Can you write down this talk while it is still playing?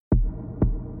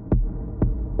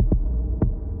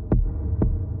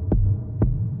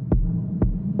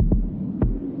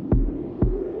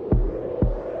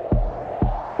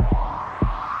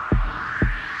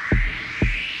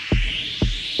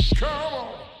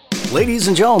Ladies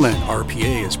and gentlemen,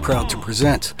 RPA is proud to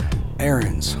present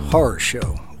Aaron's Horror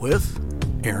Show with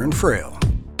Aaron Frail.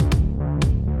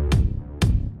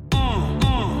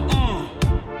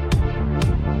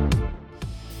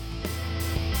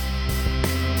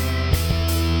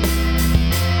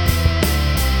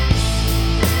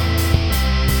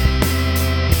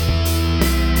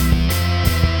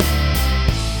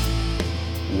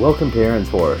 Welcome to Aaron's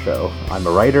Horror Show. I'm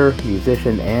a writer,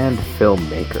 musician, and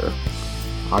filmmaker.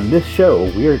 On this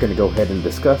show, we are going to go ahead and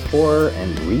discuss horror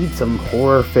and read some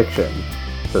horror fiction.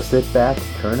 So sit back,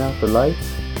 turn out the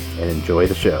lights, and enjoy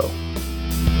the show.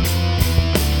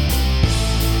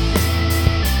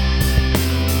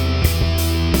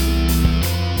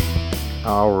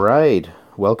 Alright,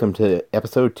 welcome to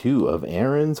episode 2 of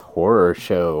Aaron's Horror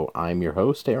Show. I'm your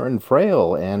host, Aaron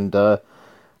Frail, and we're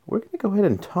going to go ahead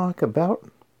and talk about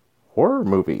horror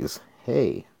movies.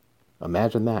 Hey,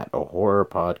 imagine that, a horror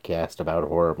podcast about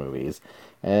horror movies.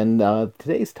 And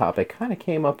today's topic kind of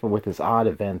came up with this odd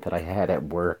event that I had at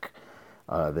work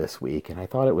this week, and I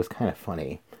thought it was kind of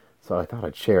funny, so I thought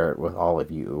I'd share it with all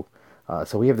of you.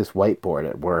 So we have this whiteboard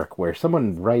at work where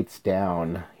someone writes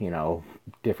down,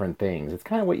 different things. It's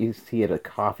kind of what you see at a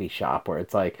coffee shop where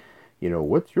it's like,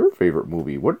 what's your favorite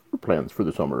movie? What are your plans for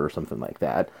the summer or something like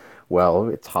that? Well,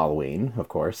 it's Halloween, of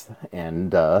course,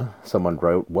 and someone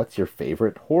wrote, what's your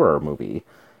favorite horror movie?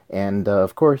 And,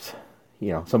 of course,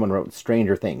 someone wrote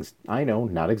Stranger Things. I know,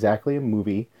 not exactly a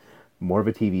movie, more of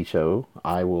a TV show.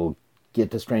 I will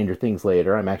get to Stranger Things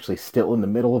later. I'm actually still in the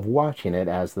middle of watching it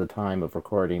as the time of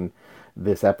recording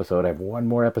this episode. I have one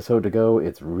more episode to go.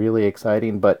 It's really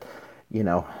exciting, but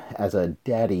as a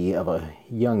daddy of a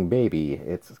young baby,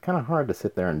 it's kind of hard to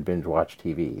sit there and binge watch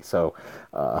TV. So,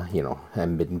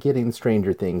 I've been getting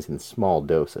Stranger Things in small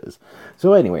doses.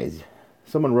 So anyways,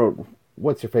 someone wrote,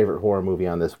 what's your favorite horror movie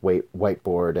on this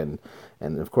whiteboard?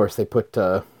 And of course they put,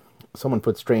 someone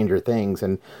put Stranger Things.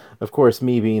 And of course,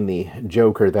 me being the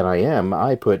joker that I am,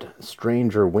 I put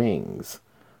Stranger Wings.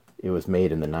 It was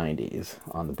made in the 90s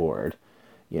on the board,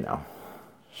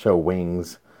 show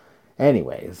wings.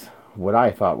 Anyways, what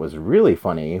I thought was really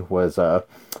funny was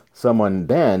someone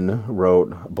then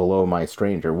wrote below my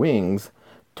Stranger Wings,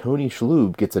 Tony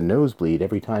Shalhoub gets a nosebleed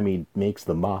every time he makes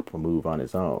the mop move on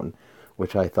his own,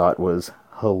 which I thought was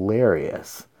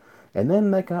hilarious. And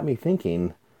then that got me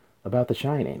thinking about The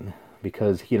Shining,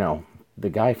 because, the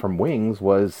guy from Wings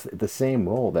was the same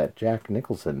role that Jack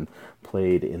Nicholson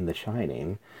played in The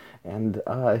Shining. And,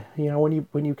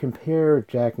 when you compare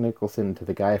Jack Nicholson to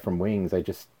the guy from Wings, I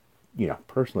just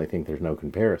personally think there's no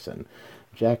comparison.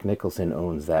 Jack Nicholson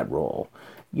owns that role.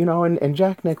 And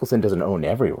Jack Nicholson doesn't own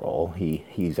every role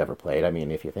he's ever played. I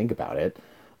mean, if you think about it,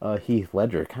 Heath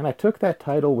Ledger kind of took that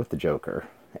title with the Joker.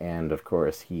 And, of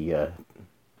course, he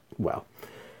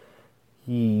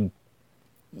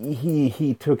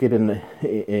took it in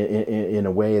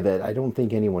a way that I don't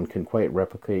think anyone can quite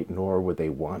replicate, nor would they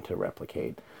want to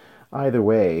replicate. Either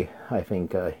way, I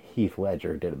think Heath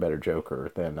Ledger did a better Joker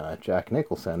than Jack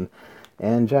Nicholson,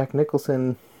 and Jack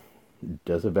Nicholson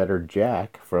does a better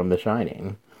Jack from The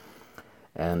Shining.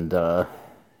 And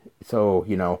so,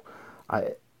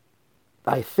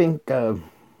 I think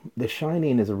The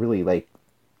Shining is a really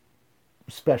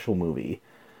special movie.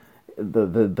 The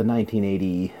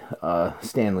 1980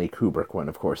 Stanley Kubrick one,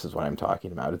 of course, is what I'm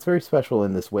talking about. It's very special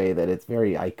in this way that it's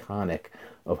very iconic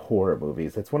of horror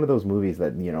movies. It's one of those movies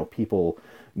that, people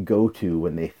go to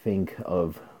when they think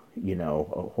of,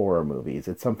 horror movies.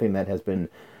 It's something that has been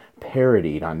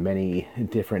parodied on many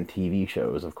different TV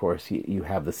shows. Of course, you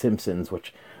have The Simpsons,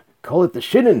 which call it the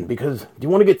shinin' because do you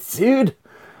want to get sued?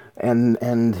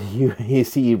 And you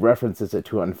see references it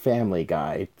to on Family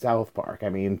Guy, South Park. I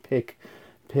mean, pick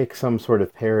some sort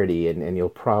of parody and you'll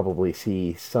probably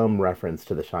see some reference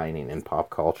to The Shining in pop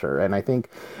culture. And I think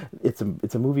it's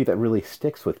a movie that really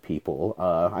sticks with people.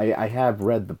 I have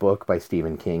read the book by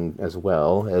Stephen King as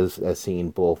well as seen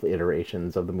both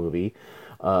iterations of the movie.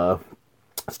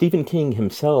 Stephen King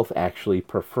himself actually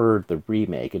preferred the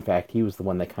remake. In fact, he was the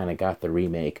one that kind of got the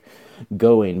remake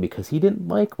going because he didn't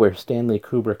like where Stanley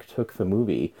Kubrick took the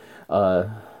movie.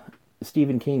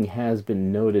 Stephen King has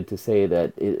been noted to say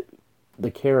that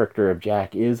the character of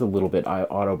Jack is a little bit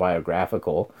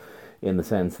autobiographical in the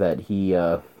sense that he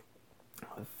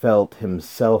felt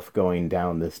himself going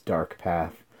down this dark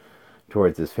path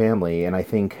towards his family. And I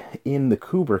think in the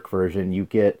Kubrick version, you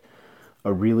get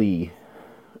a really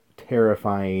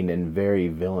terrifying and very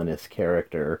villainous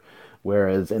character,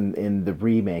 whereas in the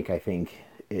remake, I think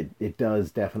it does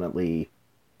definitely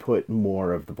put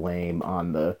more of the blame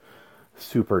on the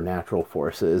supernatural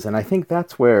forces. And I think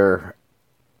that's where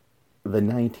the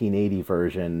 1980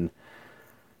 version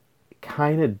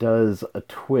kind of does a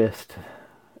twist,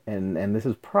 and this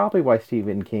is probably why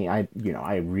Stephen King. I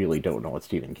really don't know what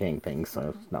Stephen King thinks,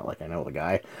 so it's not like I know the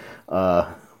guy.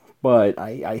 But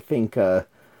I think the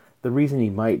reason he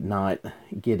might not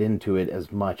get into it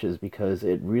as much is because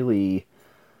it really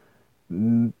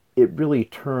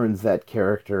turns that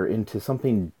character into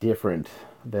something different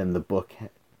than the book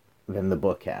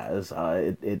has.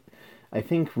 I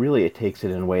think really it takes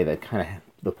it in a way that kind of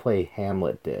the play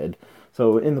Hamlet did.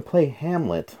 So in the play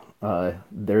Hamlet,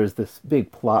 there's this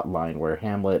big plot line where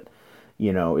Hamlet,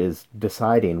 is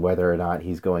deciding whether or not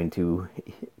he's going to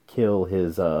kill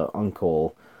his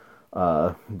uncle,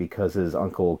 because his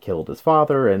uncle killed his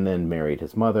father and then married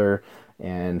his mother.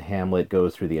 And Hamlet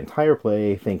goes through the entire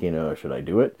play thinking, oh, should I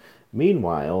do it?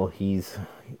 Meanwhile, he's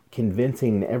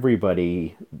convincing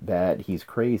everybody that he's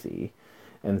crazy.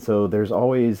 And so there's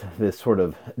always this sort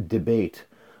of debate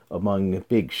among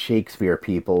big Shakespeare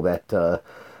people that,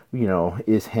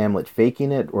 is Hamlet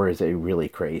faking it or is it really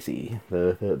crazy?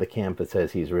 The camp that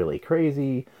says he's really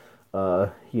crazy,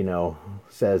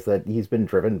 says that he's been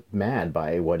driven mad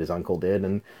by what his uncle did,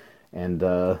 and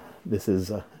this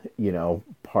is,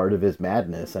 part of his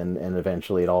madness, and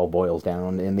eventually it all boils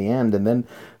down in the end. And then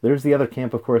there's the other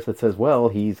camp, of course, that says, well,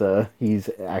 he's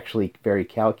actually very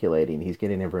calculating. He's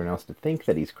getting everyone else to think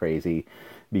that he's crazy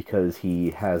because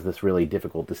he has this really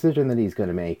difficult decision that he's going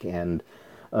to make, and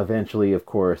eventually, of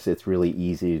course, it's really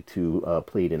easy to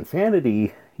plead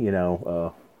insanity,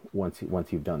 once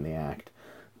you've done the act.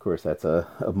 Of course, that's a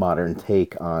modern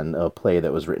take on a play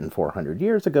that was written 400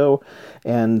 years ago.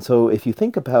 And so if you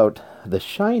think about The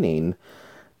Shining,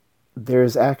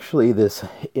 there's actually this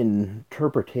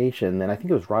interpretation, and I think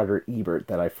it was Roger Ebert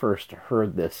that I first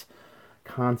heard this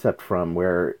concept from,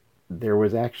 where there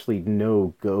was actually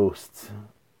no ghosts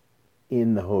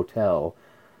in the hotel.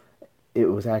 It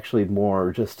was actually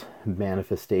more just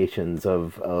manifestations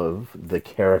of the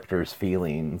characters'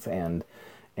 feelings, and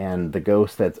the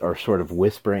ghosts that are sort of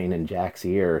whispering in Jack's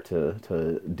ear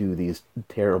to do these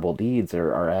terrible deeds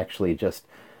are actually just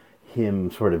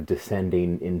him sort of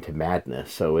descending into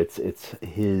madness. So it's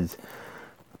his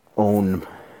own,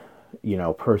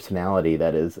 personality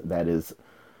that is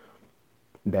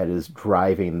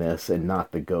driving this, and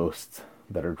not the ghosts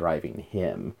that are driving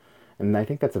him. And I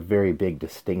think that's a very big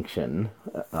distinction,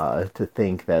 to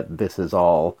think that this is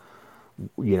all,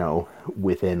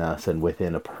 within us and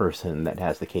within a person that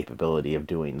has the capability of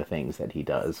doing the things that he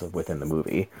does within the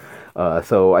movie.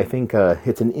 So I think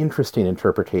it's an interesting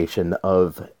interpretation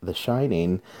of The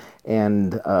Shining,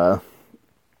 and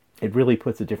it really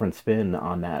puts a different spin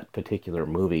on that particular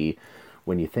movie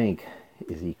when you think,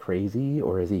 is he crazy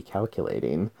or is he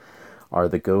calculating? Are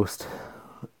the ghosts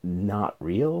not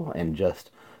real and just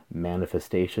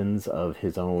manifestations of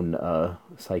his own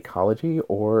psychology,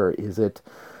 or is it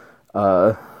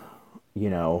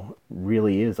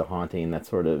really is a haunting that's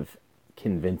sort of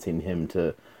convincing him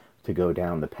to go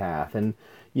down the path? And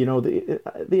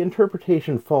the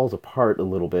interpretation falls apart a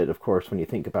little bit, of course, when you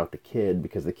think about the kid,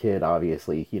 because the kid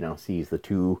obviously sees the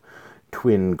two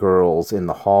twin girls in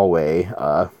the hallway,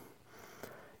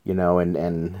 and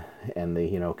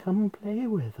the come play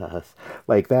with us,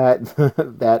 like that.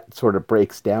 That sort of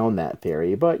breaks down that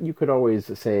theory. But you could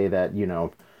always say that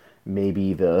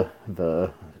maybe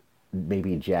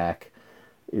maybe Jack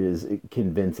is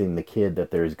convincing the kid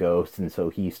that there's ghosts, and so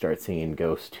he starts seeing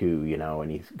ghosts too,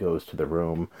 and he goes to the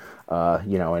room,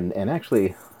 and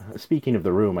actually, speaking of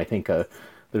the room, I think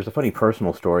there's a funny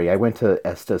personal story. I went to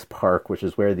Estes Park, which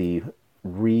is where the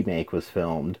remake was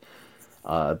filmed.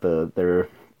 There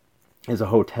is a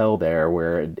hotel there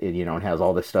where it has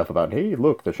all this stuff about, hey,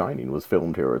 look, The Shining was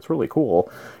filmed here. It's really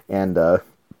cool. And I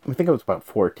think I was about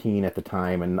 14 at the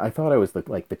time, and I thought I was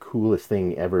the coolest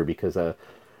thing ever, because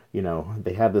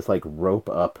they had this rope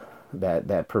up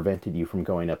that prevented you from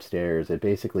going upstairs. It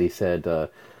basically said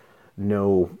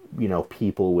no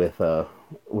people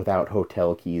without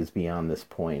hotel keys beyond this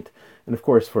point. And of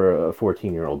course, for a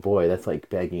 14-year-old boy, that's like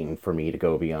begging for me to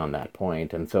go beyond that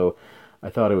point. And so I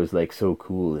thought it was so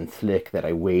cool and slick that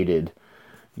I waited,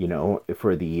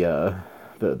 for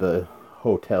the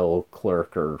hotel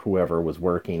clerk or whoever was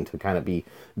working to kind of be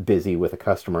busy with a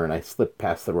customer, and I slipped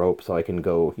past the rope so I can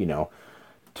go,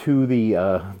 to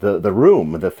the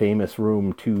room, the famous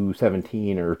room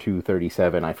 217 or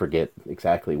 237. I forget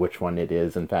exactly which one it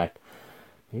is. In fact,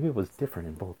 maybe it was different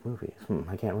in both movies.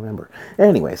 I can't remember.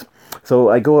 Anyways, so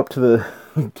I go up to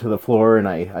the floor, and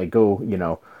I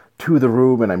go, to the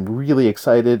room, and I'm really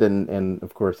excited, and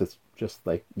of course it's just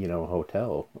a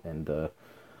hotel, and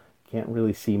can't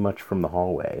really see much from the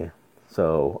hallway.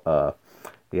 So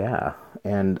yeah,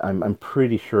 and I'm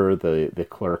pretty sure the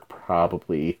clerk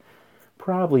probably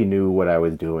probably knew what I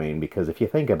was doing, because if you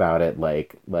think about it,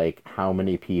 like how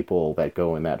many people that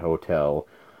go in that hotel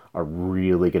are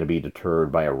really going to be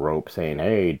deterred by a rope saying,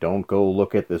 "Hey, don't go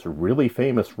look at this really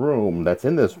famous room that's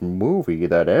in this movie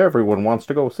that everyone wants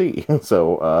to go see."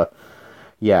 So,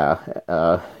 yeah,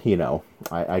 I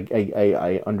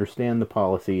understand the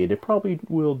policy, and it probably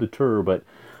will deter, but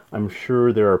I'm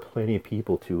sure there are plenty of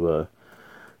people to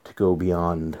go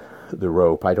beyond the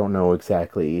rope. I don't know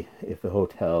exactly if the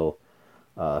hotel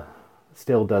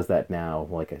still does that now.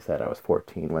 Like I said, I was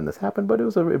 14 when this happened, but it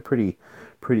was a pretty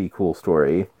cool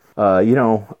story.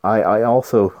 I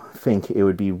also think it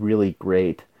would be really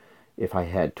great if I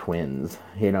had twins,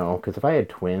 because if I had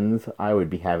twins, I would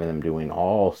be having them doing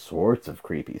all sorts of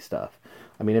creepy stuff.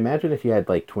 I mean, imagine if you had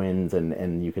like twins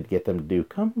and you could get them to do,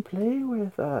 "Come play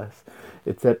with us."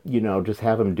 It's that, just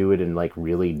have them do it in like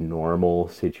really normal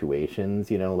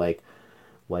situations,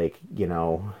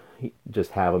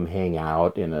 just have them hang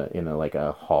out in a like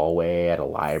a hallway at a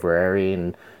library,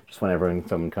 and just whenever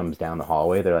someone comes down the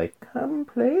hallway, they're like, "Come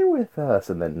play with us,"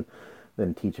 and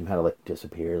then teach them how to like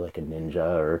disappear like a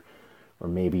ninja, or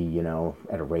maybe,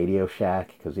 at a Radio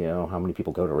Shack, because, how many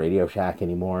people go to Radio Shack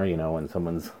anymore, when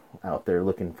someone's out there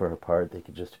looking for a part, they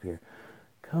could just appear,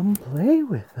 "Come play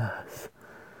with us."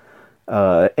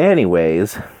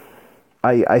 Anyways,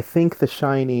 I think The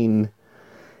Shining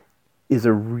is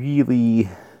a really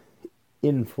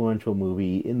influential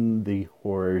movie in the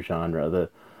horror genre.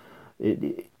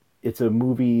 It's a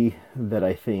movie that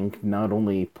I think not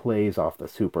only plays off the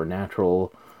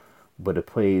supernatural, but it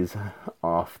plays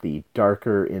off the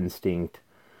darker instinct,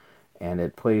 and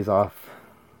it plays off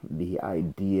the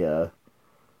idea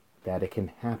that it can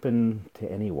happen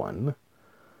to anyone.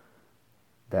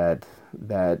 That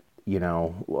a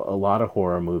lot of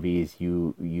horror movies,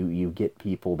 you get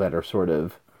people that are sort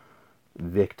of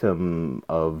victim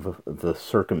of the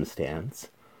circumstance.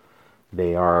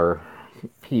 They are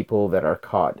people that are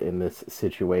caught in this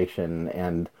situation,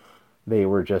 and they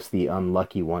were just the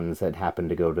unlucky ones that happened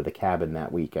to go to the cabin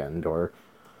that weekend, or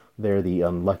they're the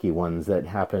unlucky ones that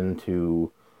happen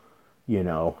to,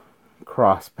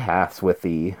 cross paths with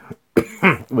the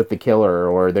with the killer,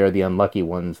 or they're the unlucky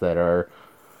ones that are,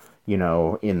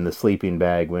 in the sleeping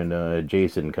bag when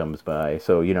Jason comes by.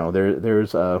 So,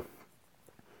 there's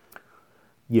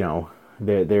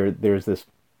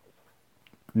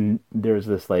there's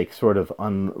this like sort of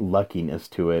unluckiness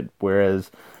to it,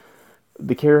 whereas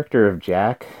the character of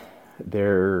Jack,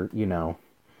 there is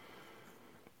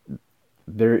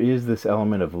this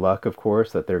element of luck, of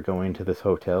course, that they're going to this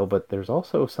hotel, but there's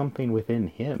also something within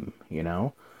him,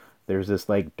 There's this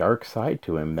like dark side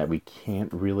to him that we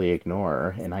can't really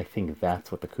ignore, and I think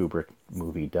that's what the Kubrick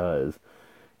movie does,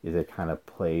 is it kind of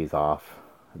plays off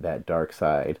that dark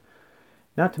side.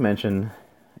 Not to mention,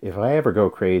 if I ever go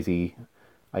crazy,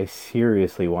 I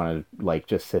seriously want to like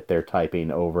just sit there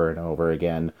typing over and over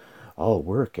again, "All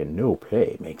work and no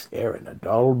play makes Aaron a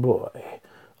dull boy.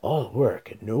 All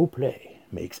work and no play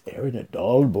makes Aaron a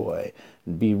dull boy."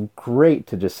 It'd be great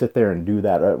to just sit there and do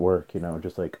that at work,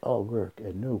 just like, "All work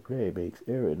and no play makes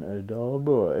Aaron a dull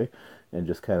boy," and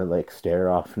just kind of like stare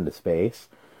off into space,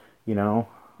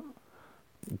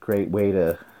 Great way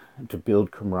to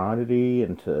build camaraderie,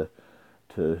 and to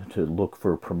look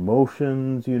for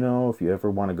promotions, if you ever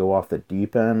want to go off the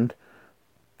deep end,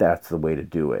 that's the way to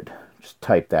do it. Just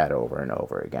type that over and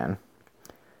over again.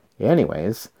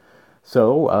 Anyways,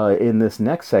 so in this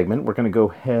next segment, we're going to go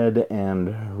ahead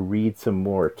and read some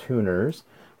more tuners.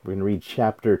 We're going to read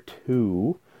chapter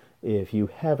 2. If you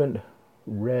haven't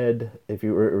read, if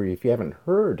you haven't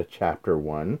heard chapter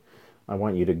 1, I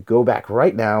want you to go back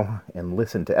right now and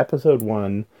listen to episode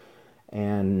 1,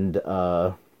 and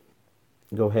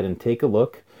go ahead and take a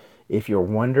look. If you're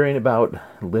wondering about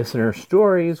listener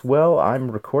stories, well, I'm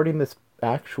recording this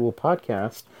actual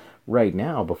podcast right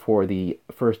now before the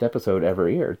first episode ever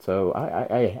aired, so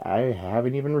I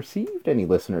haven't even received any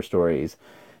listener stories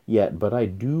yet, but I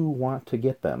do want to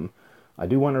get them. I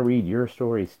do want to read your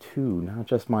stories too, not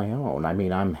just my own. I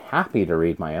mean, I'm happy to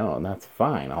read my own. That's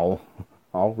fine. I'll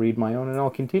read my own, and I'll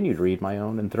continue to read my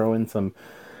own and throw in some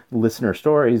listener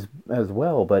stories as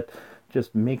well, but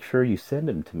just make sure you send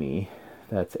them to me.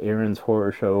 That's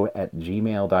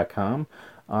aaronshorrorshow@gmail.com.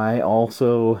 I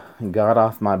also got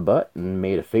off my butt and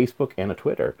made a Facebook and a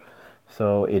Twitter.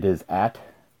 So it is at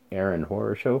Aaron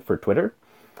Horror Show for Twitter.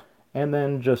 And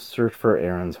then just search for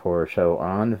Aaron's Horror Show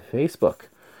on Facebook.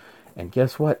 And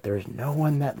guess what? There's no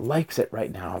one that likes it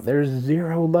right now. There's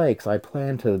 0 likes. I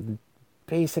plan to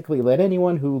basically let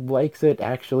anyone who likes it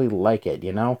actually like it,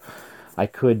 I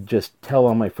could just tell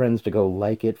all my friends to go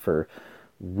like it for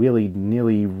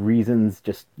willy-nilly reasons,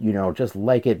 just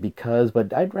like it because,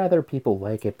 but I'd rather people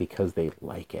like it because they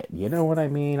like it. You know what I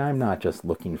mean? I'm not just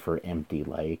looking for empty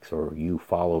likes or you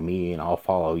follow me and I'll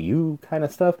follow you kind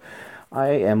of stuff. I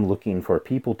am looking for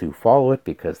people to follow it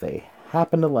because they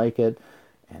happen to like it.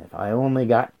 And if I only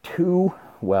got 2,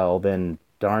 well then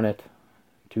darn it,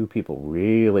 2 people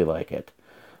really like it.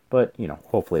 But,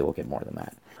 hopefully we'll get more than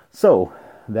that. So,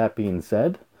 that being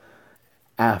said,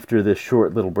 after this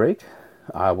short little break,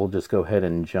 I will just go ahead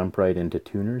and jump right into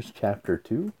Tuners Chapter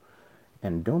 2.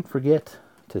 And don't forget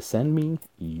to send me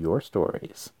your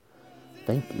stories.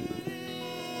 Thank you.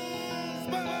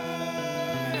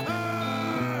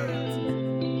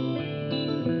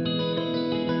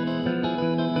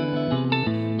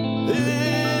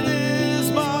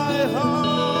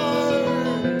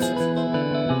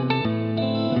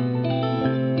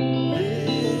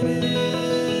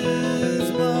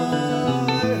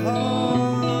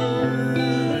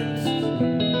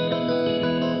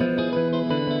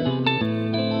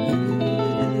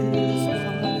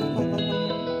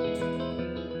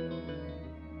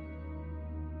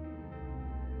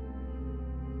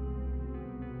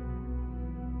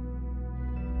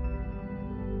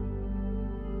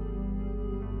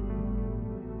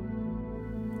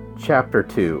 Chapter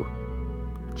 2.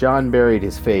 John buried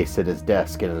his face in his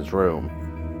desk in his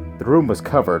room. The room was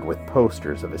covered with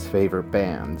posters of his favorite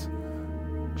bands.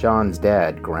 John's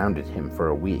dad grounded him for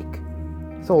a week.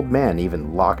 This old man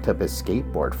even locked up his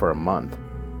skateboard for a month.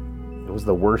 It was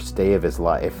the worst day of his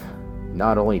life.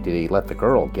 Not only did he let the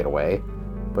girl get away,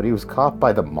 but he was caught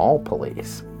by the mall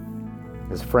police.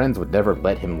 His friends would never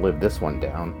let him live this one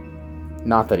down.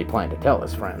 Not that he planned to tell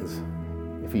his friends.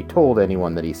 If he told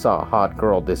anyone that he saw a hot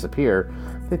girl disappear,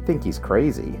 they'd think he's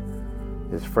crazy.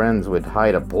 His friends would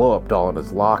hide a blow-up doll in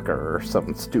his locker or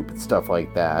some stupid stuff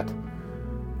like that.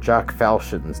 Jock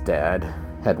Falchions' dad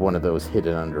had one of those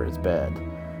hidden under his bed.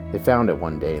 They found it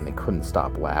one day and they couldn't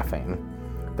stop laughing.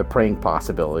 The prank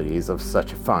possibilities of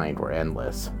such a find were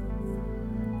endless.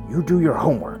 "You do your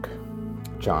homework,"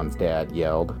 John's dad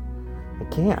yelled. "I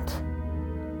can't,"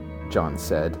 John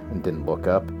said and didn't look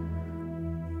up.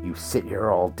 "You sit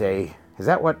here all day. Is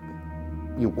that what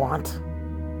you want?"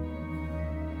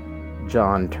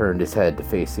 John turned his head to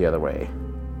face the other way.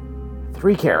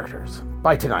 3 characters,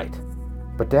 by tonight."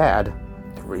 "But Dad..."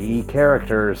 3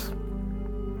 characters.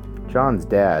 John's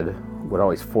dad would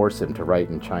always force him to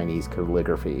write in Chinese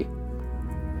calligraphy.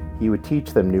 He would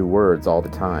teach them new words all the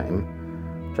time.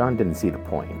 John didn't see the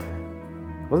point.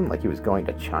 It wasn't like he was going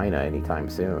to China anytime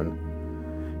soon.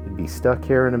 He'd be stuck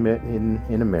here in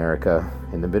America,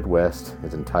 in the Midwest,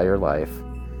 his entire life.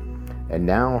 And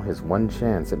now his one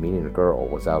chance at meeting a girl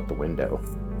was out the window.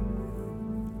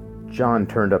 John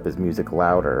turned up his music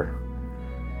louder.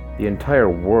 The entire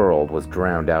world was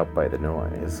drowned out by the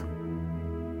noise.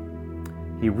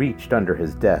 He reached under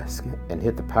his desk and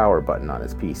hit the power button on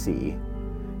his PC.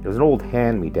 It was an old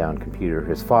hand-me-down computer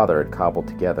his father had cobbled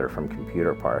together from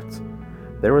computer parts.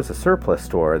 There was a surplus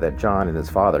store that John and his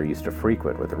father used to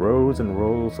frequent with rows and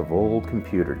rows of old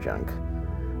computer junk.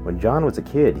 When John was a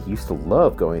kid, he used to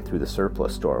love going through the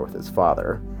surplus store with his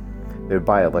father. They would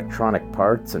buy electronic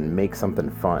parts and make something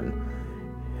fun.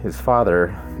 His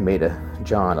father made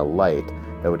John a light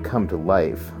that would come to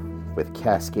life with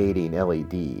cascading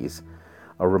LEDs,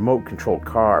 a remote-controlled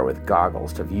car with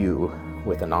goggles to view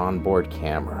with an onboard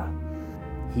camera.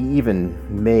 He even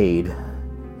made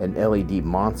an LED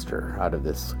monster out of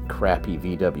this crappy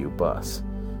VW bus.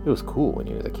 It was cool when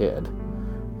he was a kid.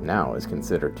 Now it's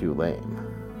considered too lame.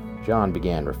 John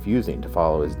began refusing to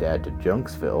follow his dad to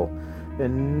Junksville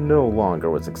and no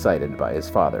longer was excited by his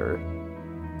father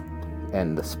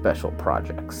and the special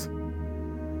projects.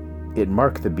 It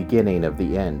marked the beginning of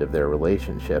the end of their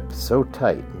relationship, so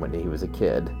tight when he was a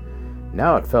kid.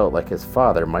 Now it felt like his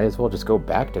father might as well just go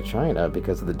back to China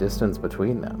because of the distance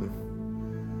between them.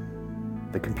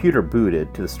 The computer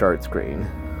booted to the start screen.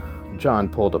 John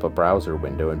pulled up a browser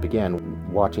window and began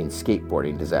watching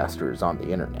skateboarding disasters on the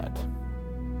internet.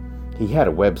 He had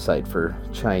a website for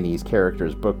Chinese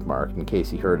characters bookmarked in case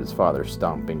he heard his father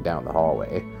stomping down the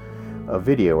hallway. A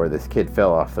video where this kid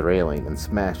fell off the railing and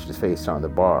smashed his face on the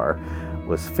bar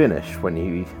was finished when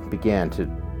he began to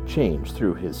change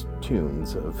through his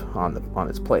tunes on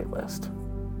his playlist.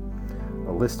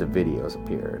 A list of videos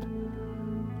appeared.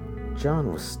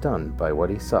 John was stunned by what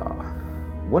he saw.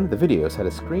 One of the videos had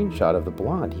a screenshot of the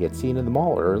blonde he had seen in the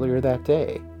mall earlier that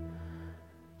day.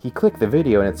 He clicked the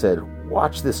video and it said,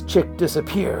 "Watch this chick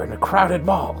disappear in a crowded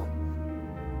mall."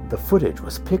 The footage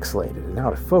was pixelated and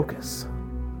out of focus.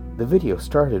 The video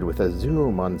started with a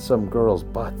zoom on some girls'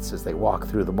 butts as they walked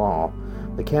through the mall.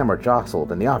 The camera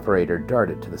jostled and the operator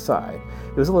darted to the side.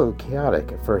 It was a little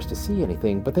chaotic at first to see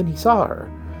anything, but then he saw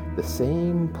her. The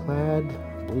same plaid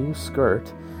blue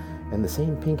skirt and the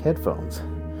same pink headphones.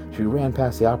 She ran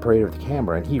past the operator of the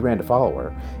camera and he ran to follow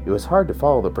her. It was hard to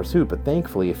follow the pursuit, but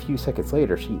thankfully a few seconds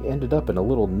later she ended up in a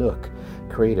little nook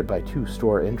created by 2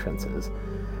 store entrances.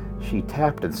 She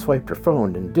tapped and swiped her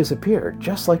phone and disappeared,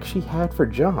 just like she had for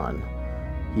John.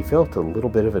 He felt a little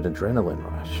bit of an adrenaline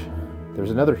rush. There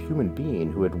was another human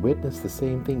being who had witnessed the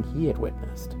same thing he had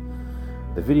witnessed.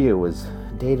 The video was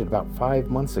dated about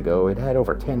 5 months ago. It had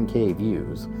over 10,000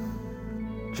 views.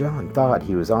 John thought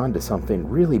he was onto something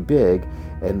really big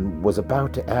and was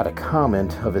about to add a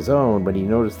comment of his own when he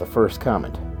noticed the first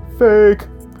comment, "Fake!"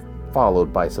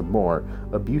 followed by some more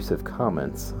abusive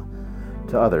comments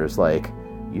to others like,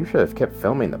 "You should have kept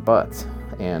filming the butts,"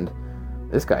 and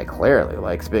 "This guy clearly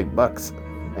likes big bucks,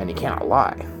 and he can't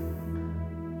lie."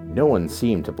 No one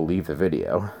seemed to believe the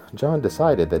video. John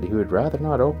decided that he would rather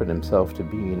not open himself to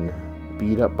being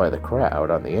beat up by the crowd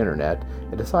on the internet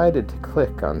and decided to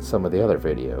click on some of the other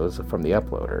videos from the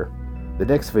uploader. The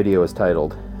next video is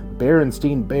titled,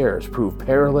 "Berenstein Bears Prove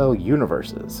Parallel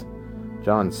Universes."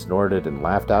 John snorted and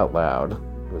laughed out loud.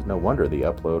 It was no wonder the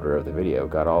uploader of the video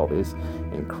got all these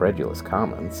incredulous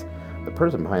comments. The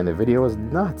person behind the video was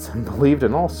nuts and believed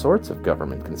in all sorts of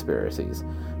government conspiracies.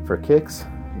 For kicks,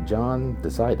 John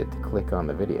decided to click on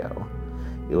the video.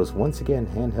 It was once again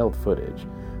handheld footage.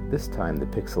 This time the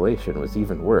pixelation was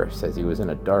even worse as he was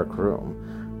in a dark room.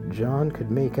 John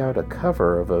could make out a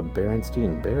cover of a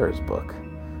Berenstein Bears book.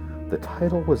 The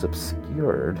title was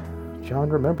obscured. John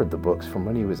remembered the books from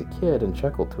when he was a kid and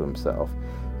chuckled to himself.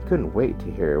 He couldn't wait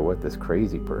to hear what this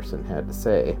crazy person had to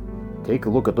say. "Take a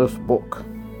look at this book,"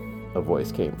 a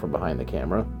voice came from behind the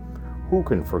camera. "Who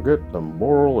can forget the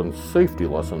moral and safety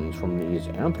lessons from these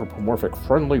anthropomorphic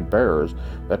friendly bears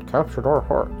that captured our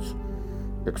hearts?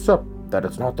 Except that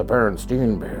it's not the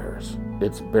Berenstein Bears,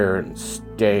 it's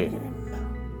Berenstain."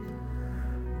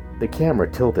 The camera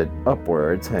tilted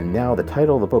upwards, and now the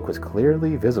title of the book was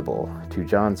clearly visible. To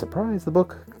John's surprise, the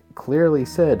book clearly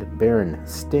said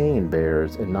Berenstain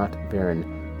Bears and not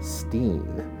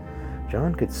Berenstein.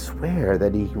 John could swear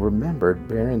that he remembered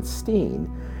Berenstein.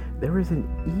 There was an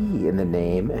E in the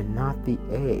name and not the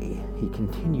A. He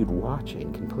continued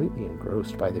watching, completely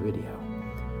engrossed by the video.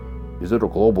 "Is it a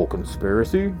global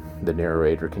conspiracy?" the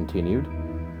narrator continued.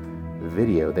 The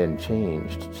video then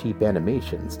changed cheap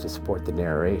animations to support the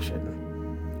narration.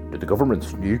 "Did the government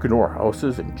sneak into our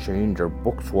houses and change our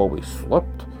books while we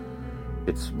slept?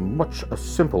 It's much a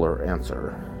simpler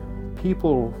answer.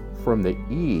 People from the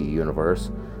E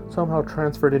universe somehow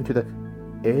transferred into the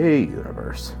A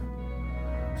universe.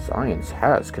 Science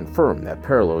has confirmed that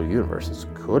parallel universes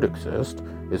could exist.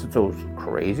 Is it so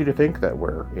crazy to think that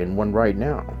we're in one right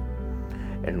now?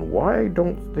 And why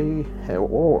don't they,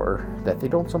 or that they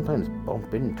don't sometimes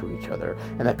bump into each other,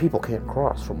 and that people can't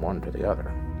cross from one to the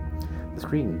other?" The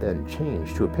screen then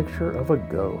changed to a picture of a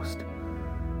ghost.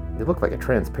 It looked like a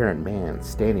transparent man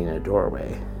standing in a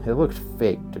doorway. It looked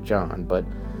fake to John, but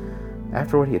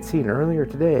after what he had seen earlier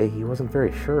today, he wasn't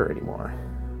very sure anymore.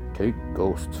 Take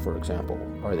ghosts, for example.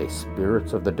 Are they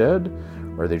spirits of the dead,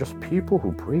 or are they just people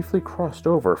who briefly crossed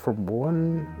over from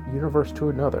one universe to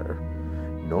another?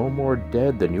 No more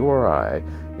dead than you or I.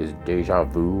 Is deja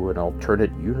vu an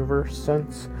alternate universe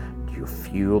sense? Do you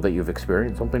feel that you've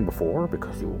experienced something before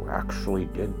because you actually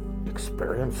did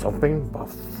experience something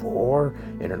before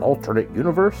in an alternate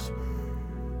universe?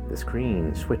 The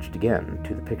screen switched again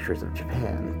to the pictures of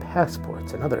Japan,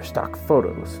 passports, and other stock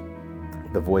photos.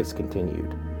 The voice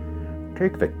continued.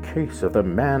 Take the case of the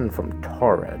man from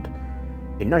Taured.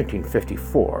 In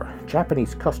 1954,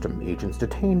 Japanese custom agents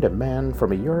detained a man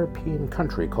from a European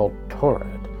country called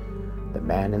Taured. The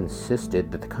man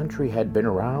insisted that the country had been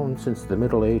around since the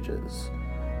Middle Ages.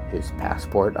 His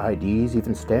passport, IDs,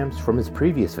 even stamps from his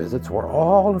previous visits were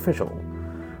all official.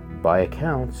 By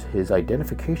accounts, his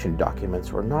identification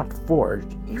documents were not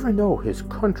forged, even though his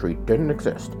country didn't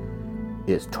exist.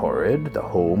 Is Taured the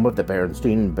home of the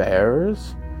Berenstein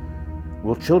Bears?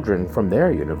 Will children from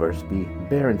their universe be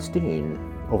Berenstein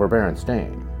over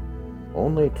Berenstain?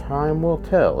 Only time will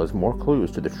tell as more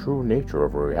clues to the true nature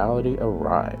of reality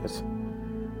arise.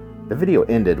 The video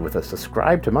ended with a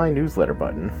subscribe to my newsletter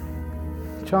button.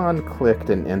 John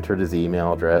clicked and entered his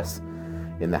email address.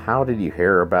 In the How Did You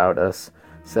Hear About Us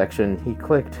section, he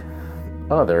clicked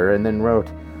Other and then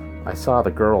wrote, I saw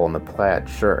the girl in the plaid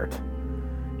shirt.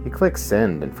 He clicked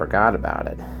Send and forgot about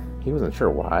it. He wasn't sure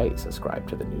why he subscribed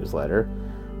to the newsletter.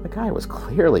 The guy was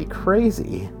clearly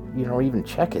crazy. Even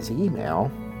check his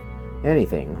email.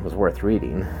 anything was worth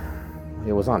reading,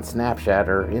 it was on Snapchat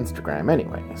or Instagram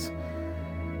anyways.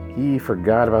 He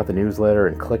forgot about the newsletter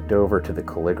and clicked over to the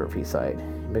calligraphy site.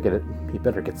 He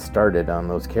better get started on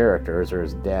those characters or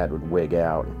his dad would wig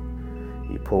out.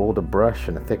 He pulled a brush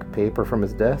and a thick paper from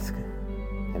his desk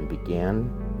and began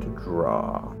to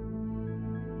draw.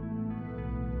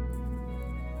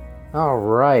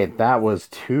 Alright, that was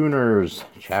Tuners,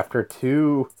 Chapter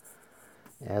 2.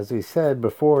 As we said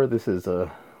before, this is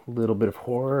a little bit of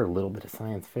horror, a little bit of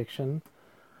science fiction.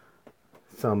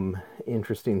 Some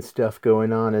interesting stuff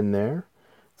going on in there.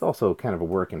 It's also kind of a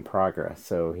work in progress,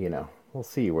 so, we'll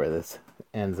see where this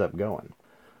ends up going.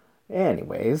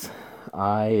 Anyways,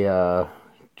 I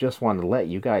just wanted to let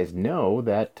you guys know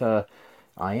that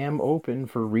I am open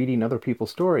for reading other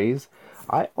people's stories.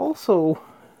 I also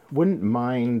wouldn't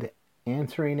mind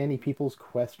answering any people's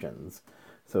questions.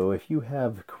 So if you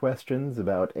have questions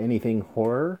about anything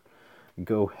horror,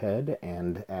 go ahead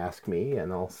and ask me,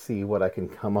 and I'll see what I can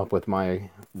come up with my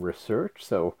research.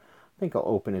 So I think I'll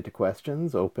open it to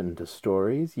questions, open to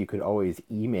stories. You could always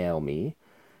email me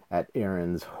at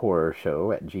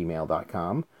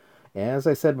aaronshorrorshow@gmail.com. As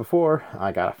I said before,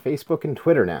 I got a Facebook and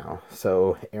Twitter now.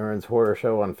 So Aaron's Horror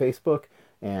Show on Facebook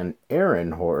and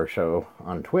Aaron Horror Show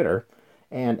on Twitter.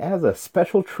 And as a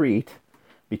special treat,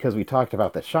 because we talked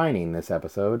about The Shining this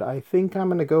episode, I think I'm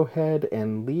going to go ahead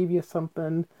and leave you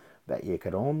something that you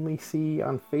could only see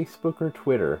on Facebook or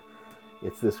Twitter.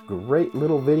 It's this great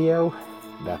little video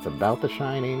that's about The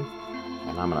Shining,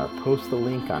 and I'm going to post the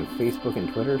link on Facebook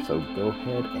and Twitter, so go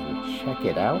ahead and check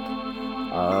it out.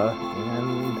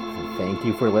 And thank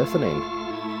you for listening.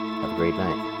 Have a great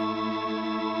night.